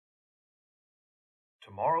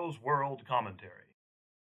Tomorrow's World Commentary,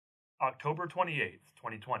 October 28th,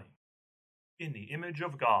 2020. In the Image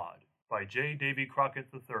of God by J. Davy Crockett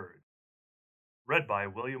III. Read by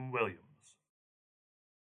William Williams.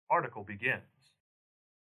 Article begins.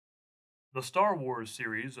 The Star Wars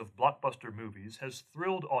series of blockbuster movies has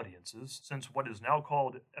thrilled audiences since what is now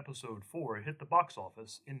called Episode 4 hit the box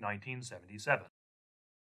office in 1977.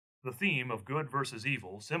 The theme of good versus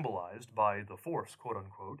evil, symbolized by the Force,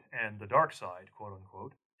 quote-unquote, and the dark side,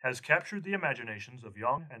 quote-unquote, has captured the imaginations of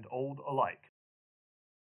young and old alike.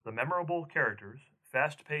 The memorable characters,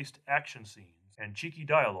 fast-paced action scenes, and cheeky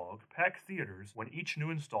dialogue pack theaters when each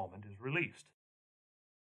new installment is released.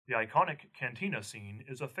 The iconic cantina scene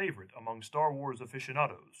is a favorite among Star Wars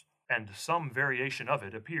aficionados, and some variation of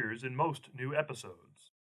it appears in most new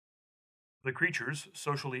episodes. The creatures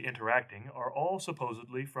socially interacting are all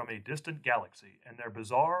supposedly from a distant galaxy, and their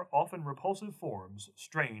bizarre, often repulsive forms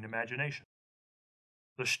strain imagination.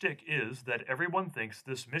 The shtick is that everyone thinks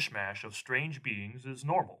this mishmash of strange beings is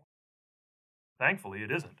normal. Thankfully,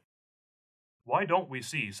 it isn't. Why don't we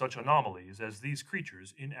see such anomalies as these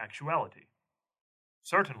creatures in actuality?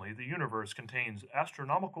 Certainly, the universe contains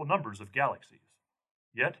astronomical numbers of galaxies.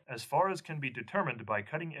 Yet, as far as can be determined by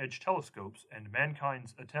cutting-edge telescopes and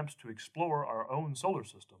mankind's attempts to explore our own solar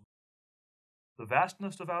system, the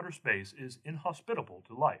vastness of outer space is inhospitable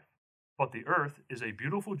to life. But the Earth is a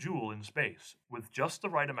beautiful jewel in space, with just the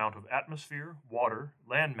right amount of atmosphere, water,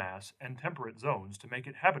 landmass, and temperate zones to make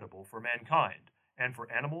it habitable for mankind, and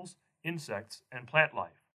for animals, insects, and plant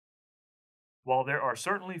life. While there are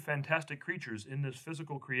certainly fantastic creatures in this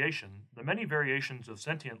physical creation, the many variations of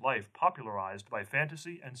sentient life popularized by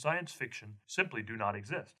fantasy and science fiction simply do not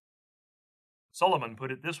exist. Solomon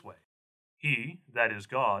put it this way: He, that is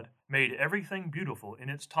God, made everything beautiful in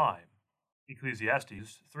its time.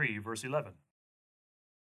 Ecclesiastes 3, verse 11.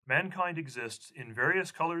 Mankind exists in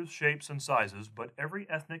various colors, shapes, and sizes, but every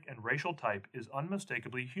ethnic and racial type is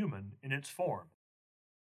unmistakably human in its form.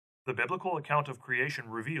 The biblical account of creation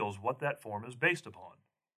reveals what that form is based upon.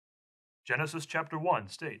 Genesis chapter 1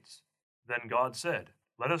 states, Then God said,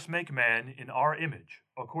 Let us make man in our image,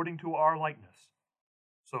 according to our likeness.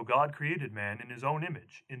 So God created man in his own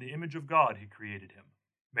image. In the image of God he created him.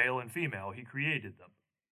 Male and female he created them.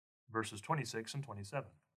 Verses 26 and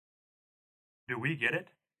 27. Do we get it?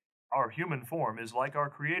 Our human form is like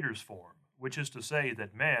our Creator's form, which is to say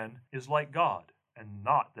that man is like God, and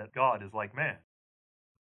not that God is like man.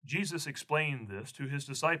 Jesus explained this to his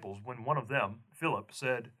disciples when one of them, Philip,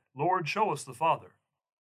 said, Lord, show us the Father.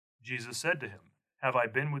 Jesus said to him, Have I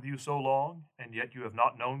been with you so long, and yet you have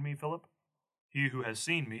not known me, Philip? He who has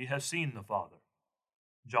seen me has seen the Father.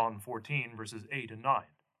 John 14, verses 8 and 9.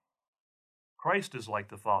 Christ is like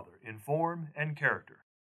the Father in form and character.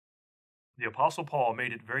 The Apostle Paul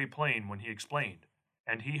made it very plain when he explained,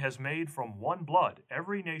 And he has made from one blood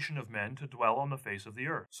every nation of men to dwell on the face of the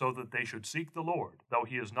earth, so that they should seek the Lord, though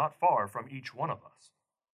he is not far from each one of us.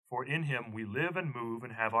 For in him we live and move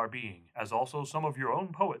and have our being, as also some of your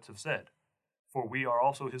own poets have said, for we are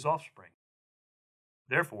also his offspring.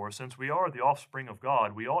 Therefore, since we are the offspring of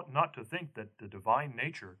God, we ought not to think that the divine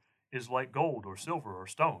nature is like gold or silver or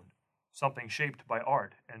stone, something shaped by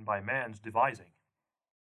art and by man's devising.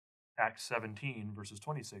 Acts 17, verses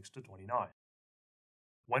 26 to 29.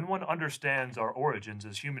 When one understands our origins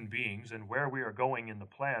as human beings and where we are going in the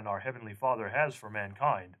plan our Heavenly Father has for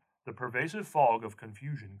mankind, the pervasive fog of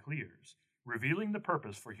confusion clears, revealing the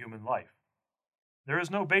purpose for human life. There is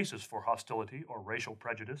no basis for hostility or racial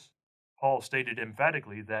prejudice. Paul stated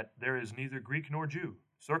emphatically that there is neither Greek nor Jew,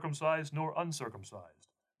 circumcised nor uncircumcised,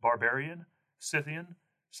 barbarian, Scythian,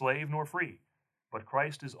 slave nor free, but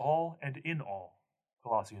Christ is all and in all.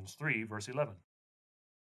 Colossians 3, verse 11.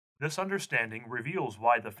 This understanding reveals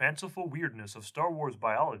why the fanciful weirdness of Star Wars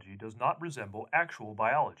biology does not resemble actual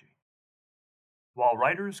biology. While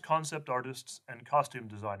writers, concept artists, and costume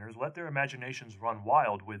designers let their imaginations run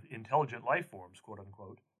wild with intelligent life forms,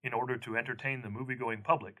 quote-unquote, in order to entertain the movie-going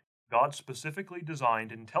public, God specifically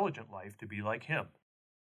designed intelligent life to be like him.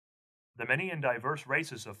 The many and diverse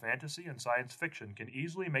races of fantasy and science fiction can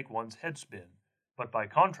easily make one's head spin, but by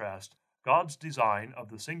contrast, God's design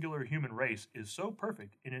of the singular human race is so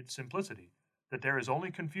perfect in its simplicity that there is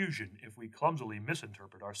only confusion if we clumsily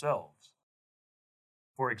misinterpret ourselves.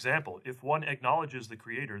 For example, if one acknowledges the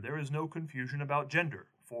Creator, there is no confusion about gender,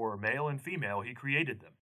 for male and female he created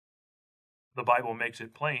them. The Bible makes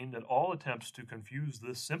it plain that all attempts to confuse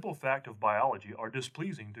this simple fact of biology are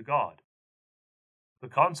displeasing to God. The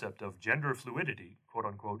concept of gender fluidity,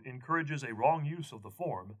 quote-unquote, encourages a wrong use of the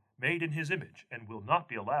form made in his image and will not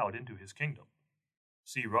be allowed into his kingdom.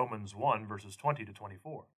 See Romans 1, verses 20 to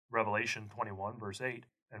 24. Revelation 21 verse 8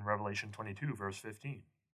 and Revelation 22 verse 15.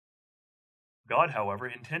 God, however,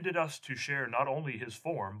 intended us to share not only his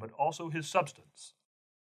form, but also his substance.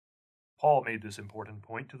 Paul made this important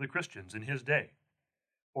point to the Christians in his day.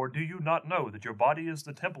 Or do you not know that your body is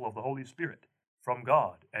the temple of the Holy Spirit, from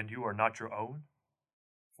God, and you are not your own?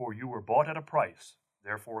 For you were bought at a price,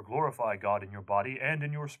 therefore glorify God in your body and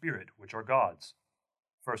in your spirit, which are God's.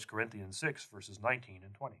 1 Corinthians 6 verses 19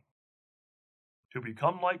 and 20. To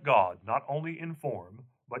become like God, not only in form,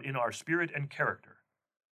 but in our spirit and character.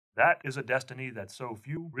 That is a destiny that so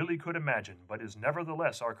few really could imagine, but is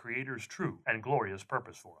nevertheless our Creator's true and glorious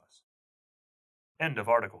purpose for us. End of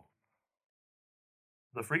article.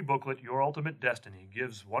 The free booklet, Your Ultimate Destiny,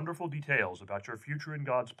 gives wonderful details about your future in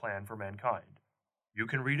God's plan for mankind. You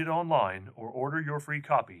can read it online or order your free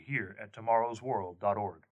copy here at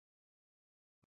tomorrowsworld.org.